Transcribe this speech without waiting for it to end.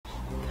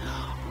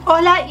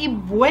Hola y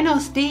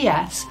buenos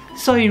días.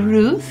 Soy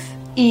Ruth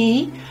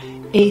y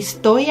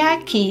estoy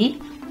aquí,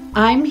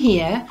 I'm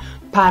here,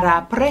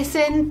 para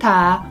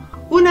presentar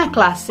una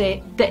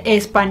clase de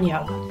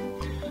español.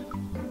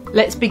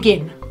 Let's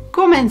begin.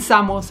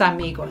 Comenzamos,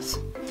 amigos.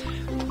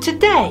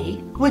 Today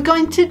we're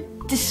going to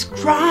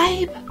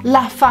describe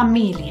la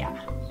familia.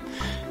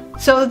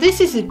 So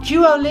this is a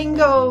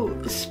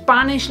Duolingo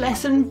Spanish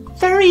lesson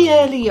very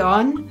early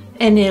on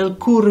en el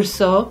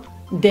curso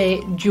de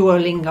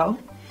Duolingo.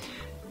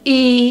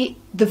 Y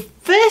the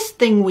first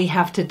thing we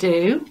have to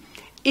do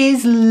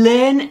is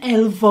learn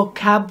el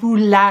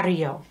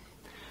vocabulario.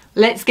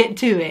 Let's get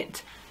to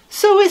it.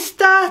 So we're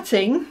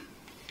starting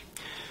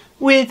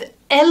with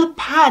el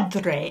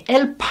padre.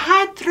 El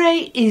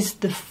padre is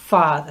the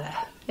father.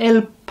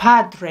 El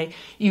padre.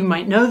 You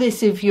might know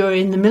this if you're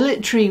in the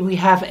military. We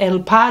have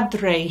el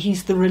padre.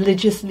 He's the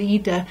religious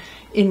leader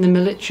in the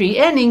military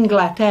in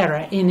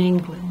Inglaterra, in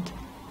England.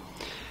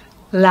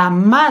 La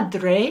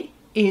madre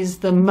is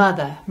the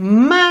mother.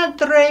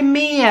 Madre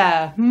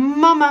mía,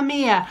 mamma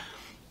mía,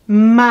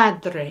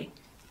 madre,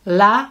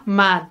 la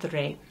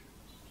madre.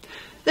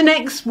 The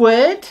next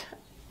word,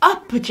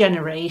 upper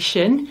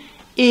generation,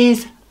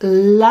 is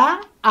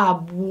la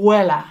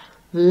abuela.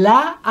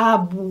 La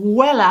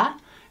abuela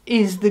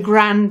is the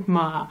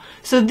grandma.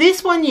 So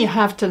this one you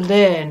have to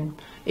learn.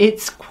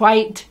 It's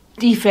quite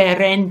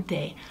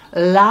diferente.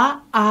 La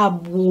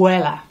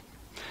abuela.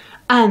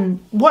 And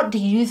what do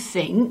you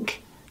think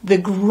the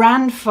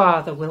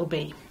grandfather will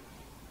be?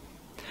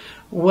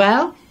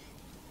 Well,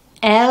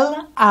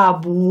 el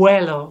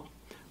abuelo.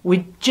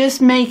 We're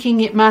just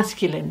making it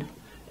masculine.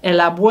 El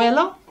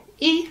abuelo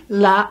y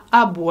la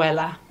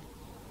abuela.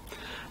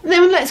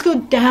 Then let's go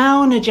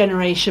down a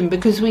generation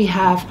because we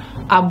have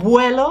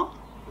abuelo,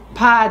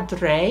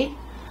 padre,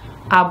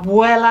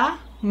 abuela,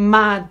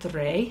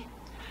 madre,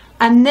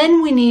 and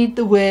then we need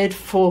the word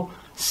for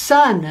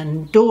son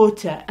and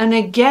daughter. And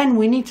again,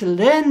 we need to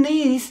learn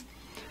these.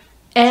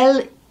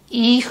 El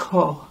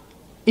hijo.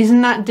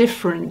 Isn't that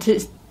different?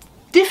 It's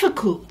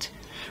difficult.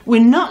 We're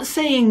not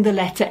saying the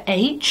letter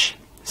H,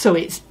 so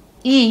it's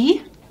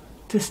I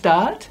to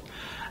start,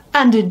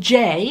 and a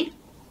J,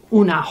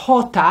 una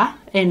J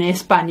in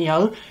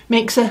español,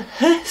 makes a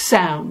H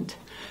sound.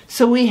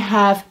 So we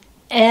have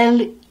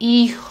el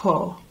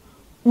hijo,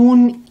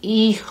 un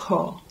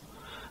hijo,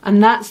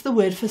 and that's the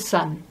word for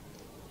son.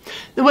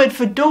 The word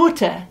for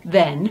daughter,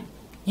 then,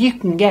 you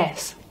can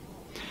guess.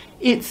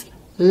 It's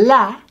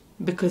la,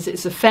 because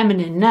it's a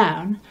feminine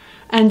noun,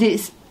 and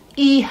it's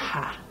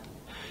hija.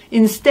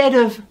 Instead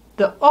of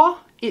the O,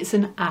 it's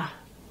an A.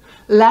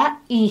 La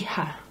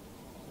hija.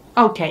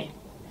 Okay,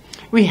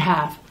 we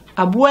have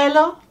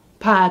abuelo,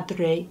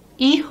 padre,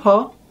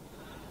 hijo,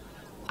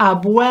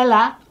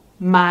 abuela,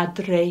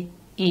 madre,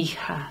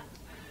 hija.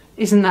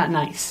 Isn't that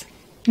nice?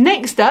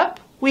 Next up,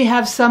 we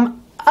have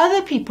some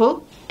other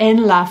people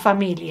en la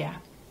familia.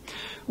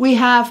 We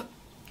have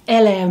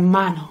el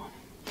hermano.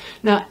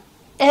 Now,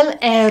 el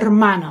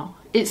hermano,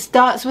 it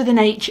starts with an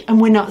H and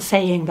we're not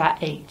saying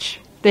that H.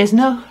 There's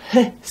no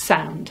H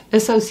sound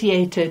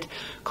associated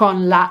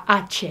con la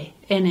H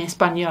en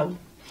español.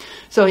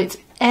 So it's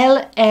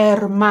el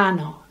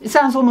hermano. It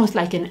sounds almost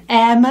like an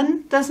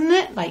airman, doesn't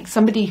it? Like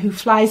somebody who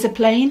flies a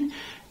plane.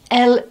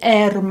 El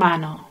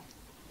hermano.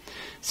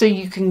 So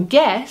you can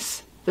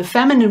guess the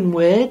feminine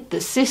word, the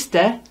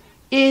sister,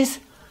 is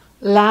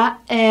la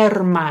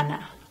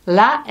hermana.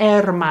 La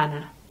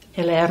hermana.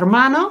 El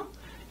hermano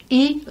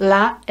y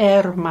la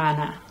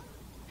hermana.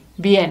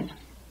 Bien.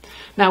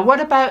 Now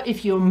what about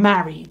if you're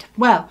married?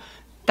 Well,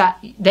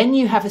 then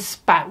you have a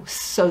spouse.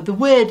 So the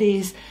word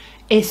is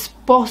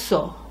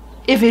esposo.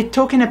 If you're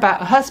talking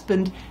about a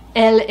husband,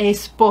 el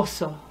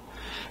esposo.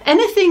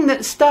 Anything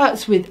that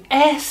starts with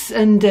S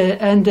and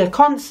a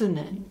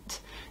consonant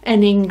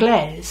in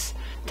English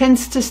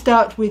tends to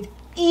start with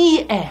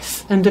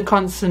ES and a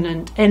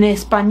consonant in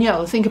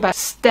español. Think about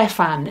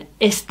Stefan,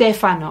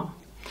 Estefano.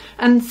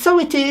 And so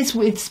it is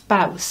with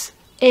spouse,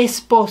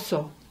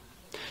 esposo.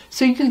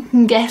 So you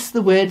can guess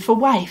the word for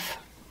wife.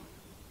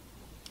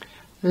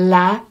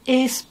 La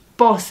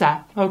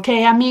esposa.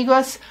 Okay,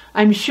 amigos?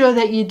 I'm sure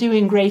that you're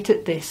doing great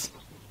at this.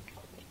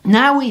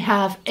 Now we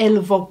have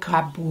el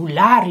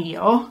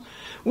vocabulario.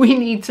 We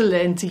need to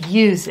learn to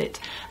use it.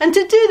 And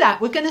to do that,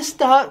 we're going to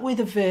start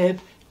with a verb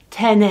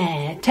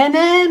tener.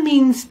 Tener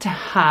means to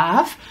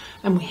have,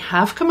 and we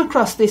have come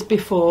across this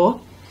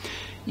before.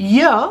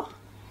 Yo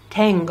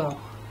tengo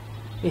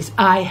is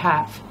I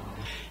have.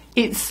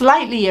 It's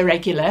slightly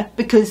irregular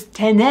because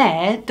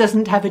tener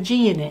doesn't have a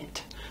G in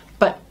it,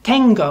 but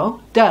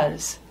tengo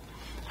does.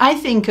 I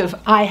think of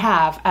I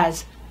have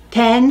as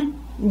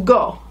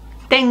tengo,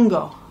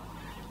 tengo,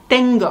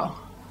 tengo.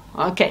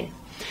 Okay.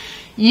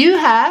 You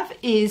have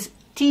is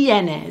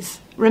tienes.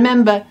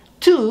 Remember,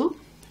 tú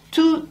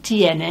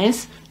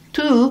tienes.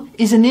 Tú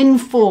is an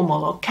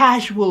informal or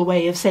casual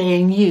way of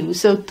saying you.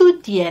 So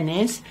tú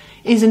tienes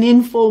is an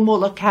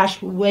informal or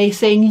casual way of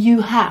saying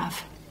you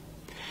have.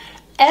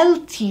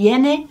 Él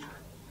tiene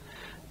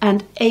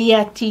and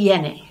ella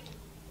tiene.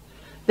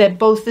 They're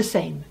both the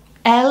same.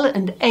 El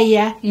and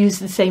ella use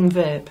the same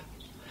verb.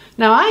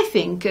 Now I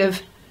think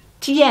of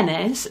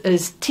tienes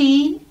as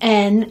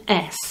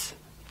T-N-S.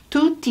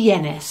 Tú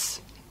tienes.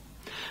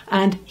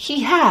 And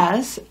he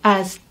has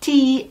as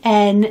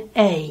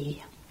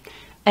T-N-A.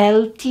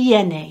 Él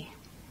tiene.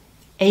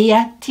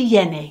 Ella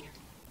tiene.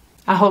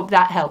 I hope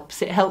that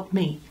helps. It helped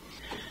me.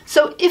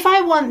 So if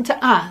I want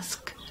to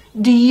ask,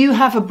 do you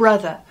have a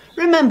brother?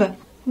 Remember,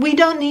 we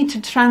don't need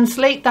to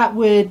translate that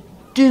word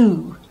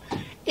do.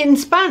 In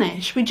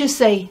Spanish, we just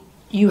say,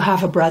 you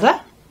have a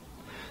brother?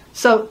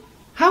 So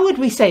how would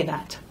we say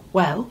that?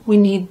 Well, we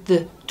need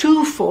the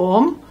tú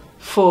form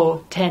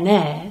for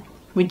tener,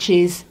 which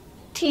is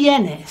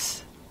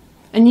tienes.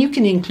 And you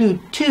can include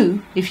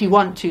tú if you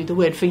want to, the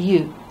word for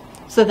you.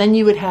 So then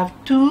you would have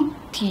tú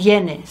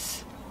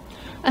tienes.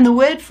 And the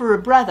word for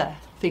a brother,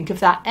 think of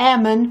that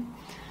Erman,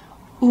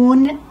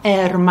 un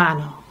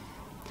hermano.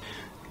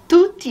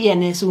 Tú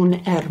tienes un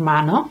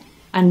hermano.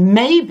 And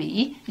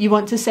maybe you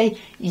want to say,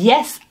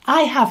 yes,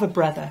 I have a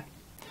brother,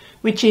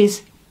 which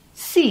is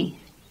sí.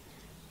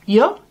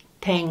 Yo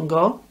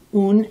tengo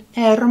un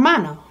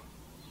hermano.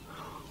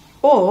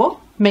 Or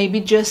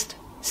maybe just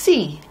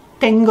sí,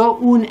 tengo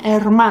un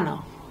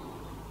hermano.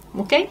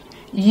 Okay?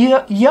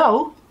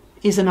 Yo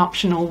is an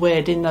optional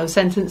word in those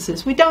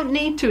sentences. We don't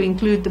need to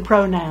include the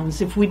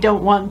pronouns if we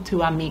don't want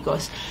to,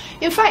 amigos.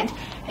 In fact,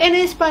 in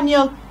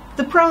Espanol,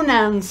 the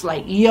pronouns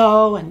like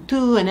yo and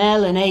tú and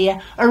él and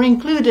ella are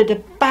included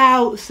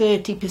about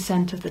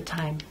 30% of the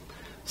time.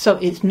 So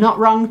it's not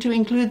wrong to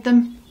include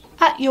them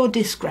at your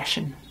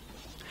discretion.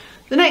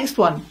 The next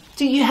one,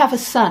 do you have a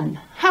son?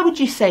 How would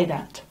you say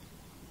that?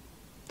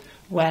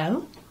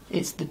 Well,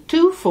 it's the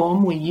tú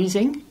form we're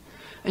using,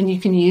 and you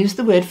can use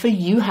the word for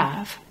you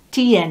have,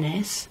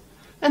 tienes,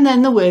 and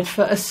then the word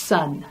for a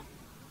son.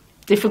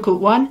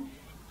 Difficult one,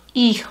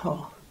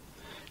 hijo.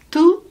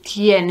 ¿Tú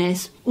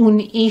tienes un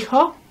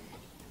hijo?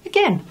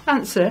 Again,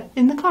 answer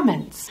in the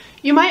comments.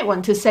 You might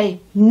want to say,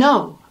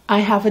 no, I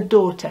have a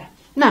daughter.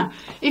 Now,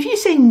 if you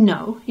say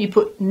no, you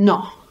put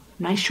no,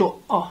 nice short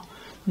o,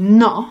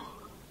 no,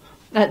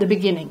 at the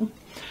beginning.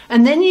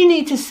 And then you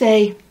need to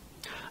say,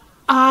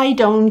 I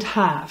don't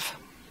have.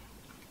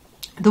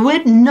 The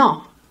word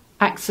no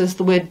acts as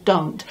the word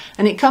don't,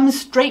 and it comes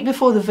straight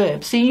before the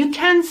verb. So you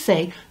can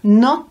say,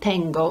 no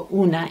tengo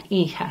una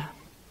hija.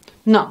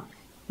 No.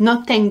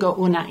 No tengo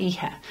una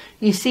hija.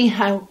 You see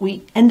how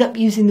we end up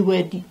using the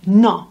word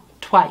no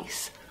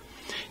twice.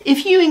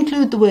 If you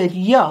include the word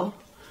yo,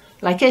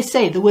 like I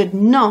say, the word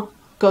no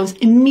goes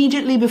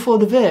immediately before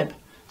the verb.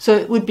 So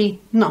it would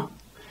be no.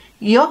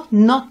 Yo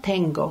no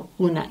tengo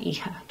una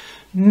hija.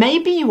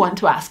 Maybe you want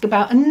to ask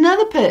about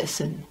another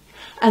person.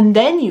 And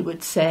then you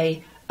would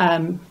say,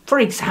 for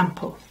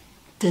example,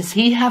 does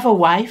he have a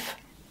wife?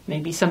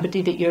 Maybe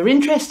somebody that you're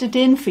interested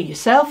in for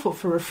yourself or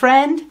for a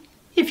friend,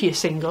 if you're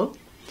single.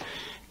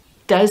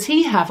 Does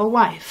he have a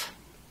wife?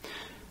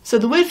 So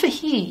the word for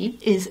he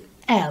is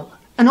él.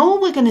 And all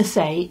we're going to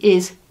say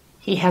is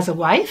he has a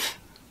wife.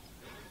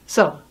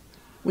 So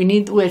we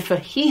need the word for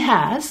he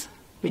has,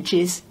 which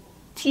is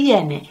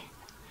tiene.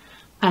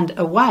 And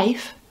a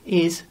wife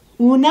is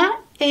una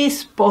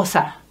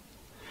esposa.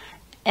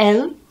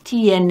 Él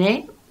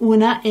tiene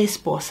una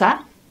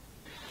esposa.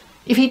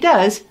 If he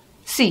does,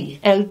 sí,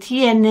 él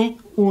tiene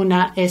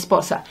una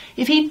esposa.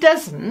 If he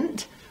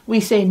doesn't, we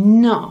say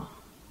no.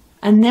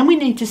 And then we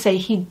need to say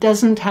he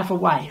doesn't have a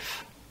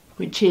wife,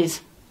 which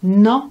is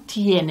no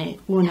tiene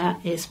una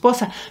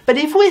esposa. But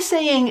if we're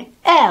saying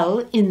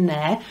él in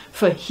there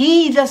for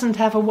he doesn't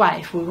have a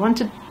wife, we want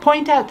to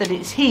point out that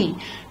it's he,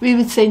 we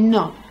would say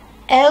no.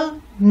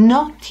 Él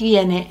no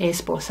tiene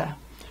esposa.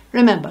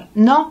 Remember,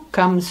 no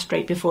comes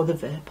straight before the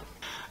verb.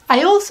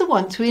 I also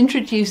want to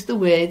introduce the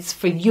words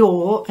for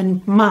your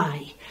and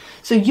my.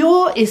 So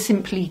your is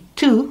simply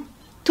tú,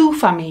 tu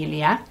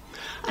familia,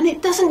 and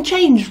it doesn't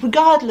change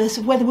regardless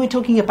of whether we're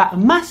talking about a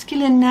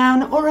masculine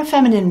noun or a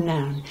feminine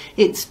noun.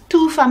 It's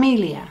tu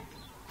familia.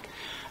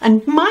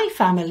 And my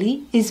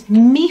family is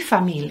mi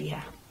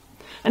familia.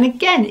 And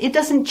again, it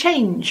doesn't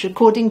change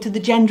according to the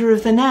gender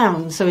of the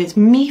noun. So it's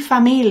mi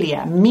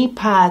familia, mi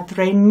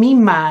padre, mi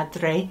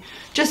madre,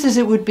 just as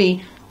it would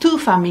be tu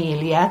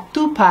familia,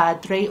 tu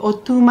padre, or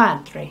tu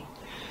madre.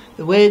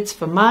 The words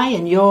for my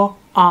and your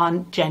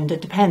aren't gender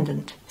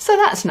dependent. So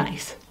that's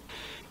nice.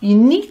 You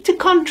need to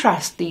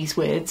contrast these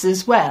words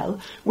as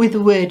well with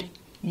the word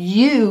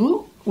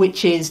you,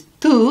 which is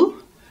tú,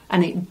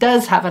 and it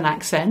does have an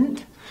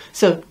accent.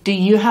 So, do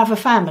you have a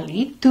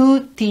family?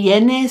 Tú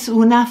tienes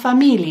una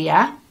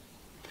familia.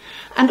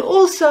 And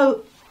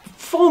also,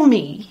 for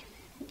me,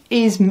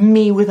 is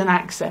me with an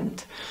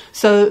accent.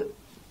 So,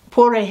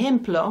 por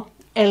ejemplo,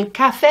 el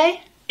café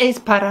es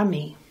para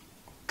mí.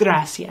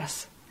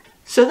 Gracias.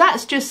 So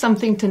that's just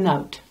something to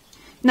note.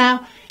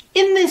 Now,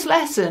 in this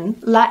lesson,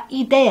 la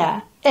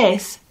idea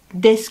es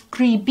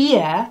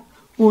describir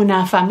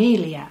una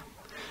familia.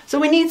 So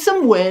we need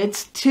some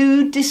words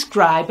to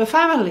describe a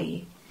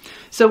family.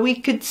 So we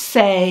could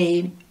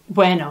say,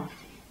 bueno,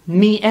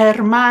 mi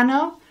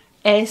hermano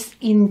es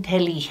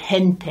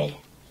inteligente.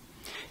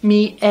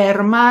 Mi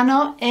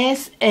hermano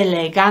es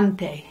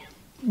elegante.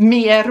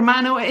 Mi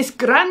hermano es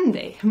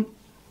grande,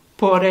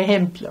 por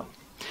ejemplo.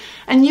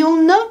 And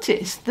you'll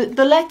notice that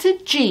the letter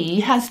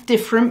G has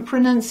different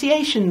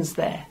pronunciations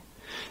there.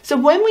 So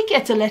when we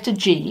get a letter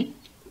G,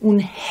 un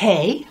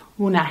G,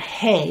 una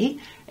G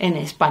in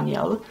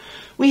español,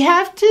 we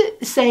have to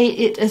say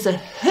it as a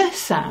H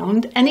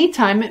sound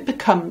anytime it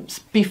becomes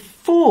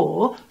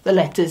before the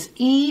letters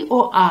E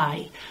or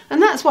I.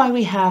 And that's why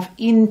we have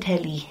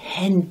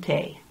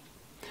inteligente.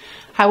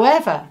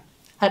 However,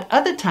 at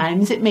other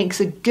times it makes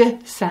a G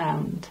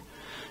sound.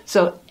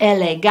 So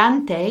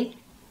elegante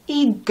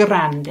y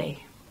grande.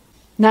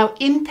 Now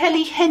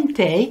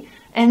inteligente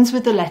ends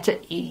with the letter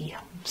E.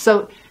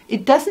 So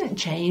it doesn't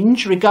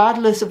change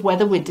regardless of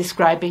whether we're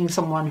describing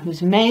someone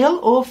who's male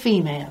or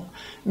female.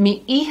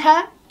 Mi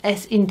hija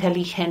es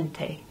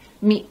inteligente.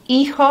 Mi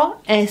hijo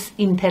es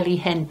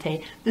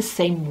inteligente. The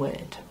same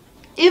word.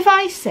 If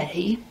I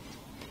say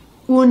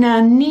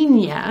una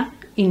niña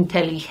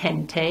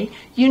inteligente,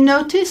 you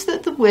notice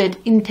that the word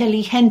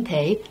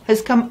inteligente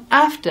has come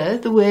after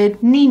the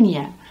word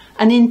niña.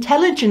 An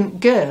intelligent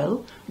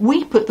girl,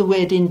 we put the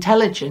word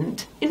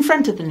intelligent in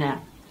front of the noun.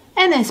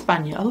 En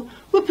español,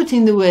 we're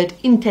putting the word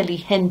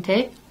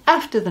inteligente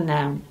after the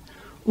noun.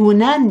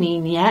 Una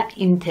niña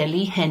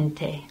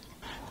inteligente.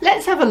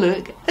 Let's have a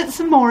look at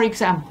some more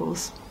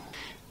examples.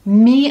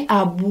 Mi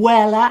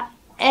abuela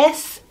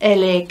es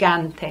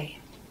elegante.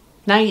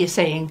 Now you're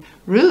saying,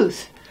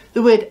 Ruth,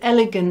 the word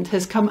elegant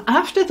has come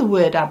after the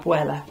word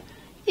abuela.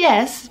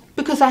 Yes,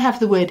 because I have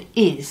the word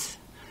is.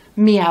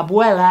 Mi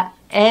abuela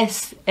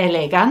es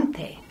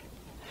elegante.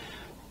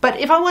 But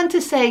if I want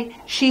to say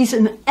she's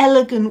an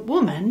elegant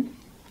woman,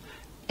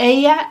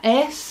 ella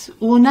es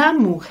una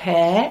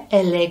mujer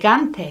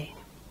elegante.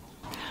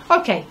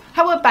 Okay,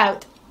 how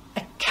about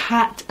a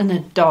cat and a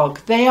dog?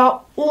 They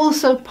are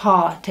also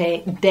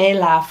parte de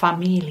la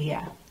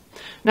familia.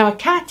 Now a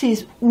cat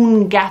is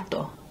un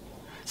gato.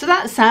 So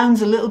that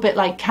sounds a little bit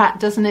like cat,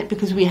 doesn't it?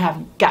 Because we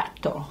have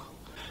gato.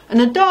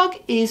 And a dog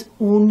is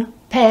un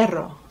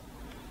perro.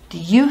 Do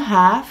you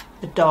have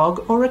a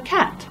dog or a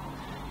cat?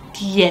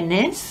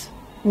 ¿Tienes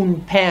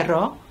un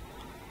perro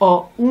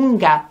o un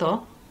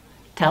gato?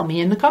 Tell me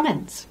in the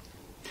comments.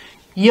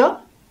 Yo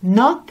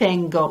no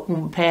tengo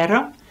un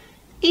perro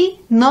y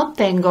no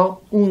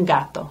tengo un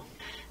gato.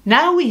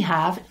 Now we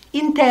have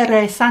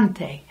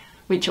interesante,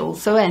 which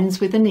also ends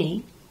with an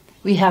E.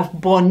 We have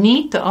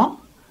bonito,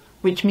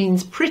 which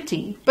means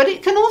pretty, but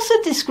it can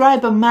also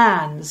describe a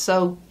man,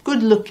 so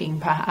good looking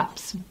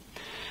perhaps.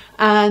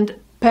 And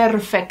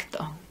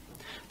perfecto.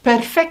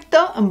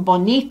 Perfecto and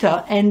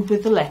bonito end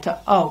with the letter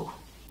O.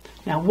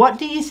 Now, what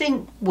do you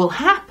think will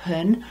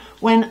happen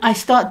when I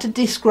start to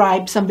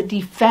describe somebody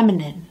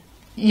feminine?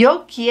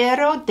 Yo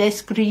quiero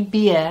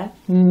describir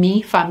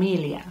mi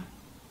familia.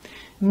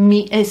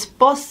 Mi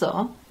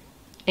esposo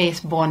es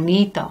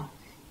bonito.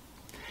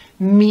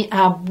 Mi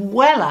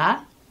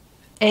abuela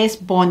es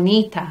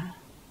bonita.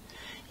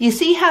 You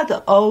see how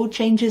the O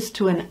changes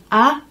to an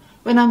A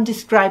when I'm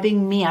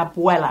describing mi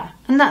abuela?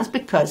 And that's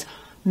because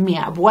mi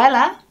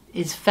abuela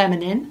is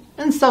feminine,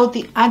 and so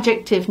the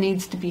adjective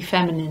needs to be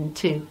feminine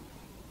too.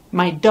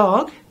 My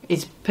dog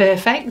is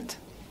perfect.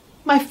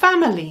 My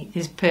family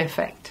is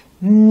perfect.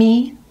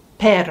 Mi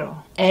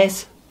perro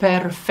es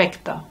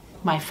perfecto.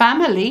 My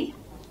family,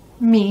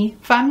 mi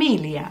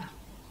familia,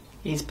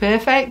 is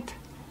perfect,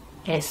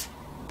 es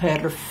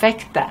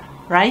perfecta,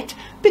 right?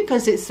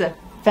 Because it's a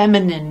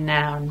feminine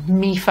noun.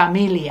 Mi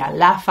familia,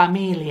 la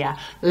familia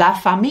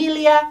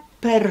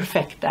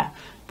perfecta.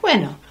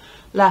 Bueno,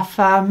 la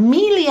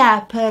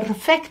familia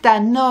perfecta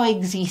no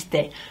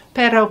existe,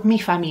 pero mi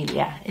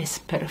familia es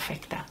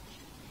perfecta.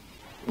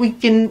 We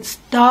can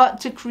start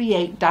to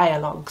create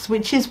dialogues,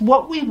 which is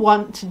what we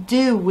want to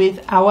do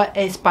with our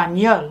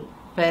español,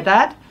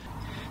 ¿verdad?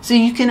 So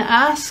you can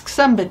ask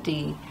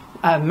somebody,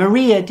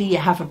 Maria, do you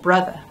have a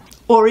brother?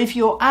 Or if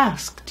you're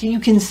asked, you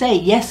can say,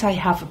 yes, I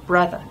have a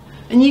brother.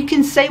 And you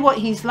can say what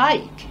he's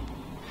like.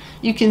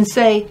 You can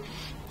say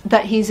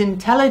that he's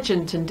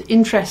intelligent and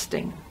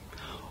interesting.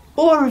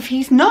 Or if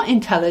he's not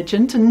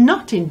intelligent and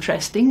not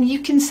interesting, you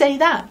can say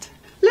that.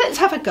 Let's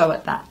have a go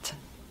at that.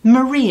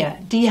 Maria,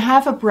 do you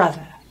have a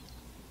brother?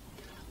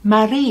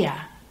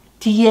 Maria,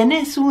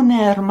 ¿tienes un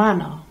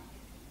hermano?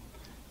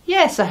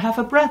 Yes, I have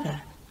a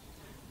brother.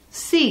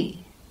 Sí,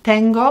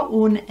 tengo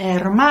un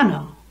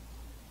hermano.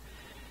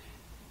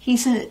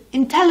 He's an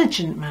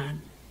intelligent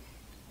man.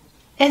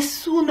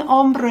 Es un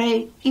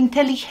hombre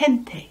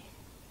inteligente.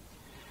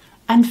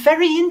 And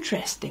very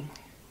interesting.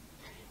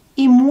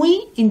 Y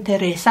muy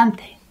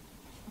interesante.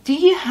 Do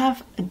you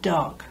have a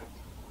dog?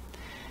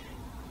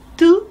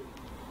 ¿Tú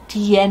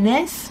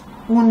tienes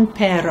un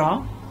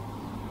perro?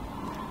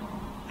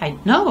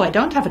 No, I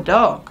don't have a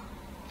dog.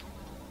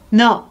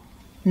 No,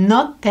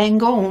 no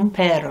tengo un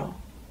perro.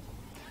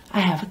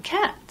 I have a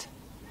cat.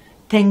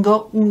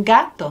 Tengo un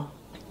gato.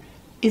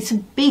 It's a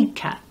big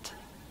cat.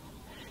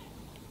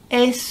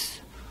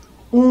 Es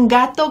un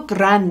gato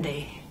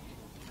grande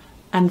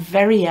and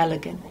very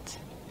elegant.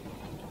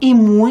 Y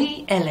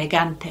muy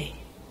elegante.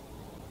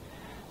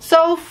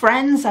 So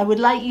friends, I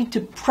would like you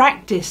to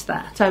practice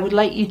that. I would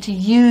like you to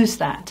use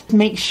that.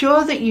 Make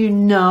sure that you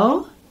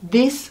know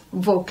this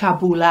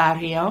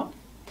vocabulario,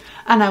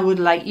 and I would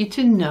like you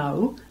to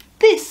know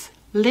this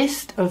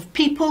list of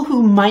people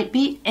who might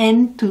be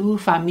en tu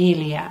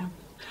familia.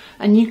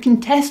 And you can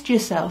test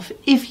yourself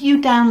if you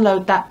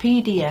download that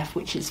PDF,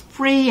 which is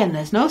free and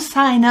there's no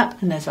sign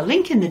up and there's a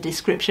link in the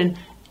description.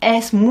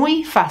 Es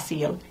muy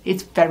fácil.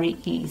 It's very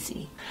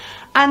easy.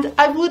 And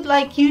I would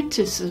like you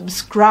to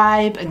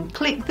subscribe and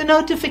click the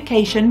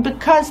notification,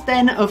 because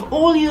then of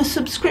all your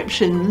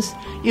subscriptions,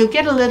 you'll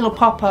get a little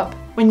pop-up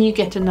when you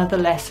get another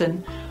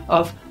lesson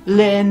of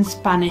Learn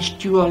Spanish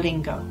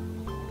Duolingo.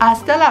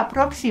 Hasta la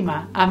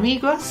próxima,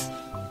 amigos.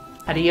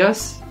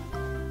 Adiós.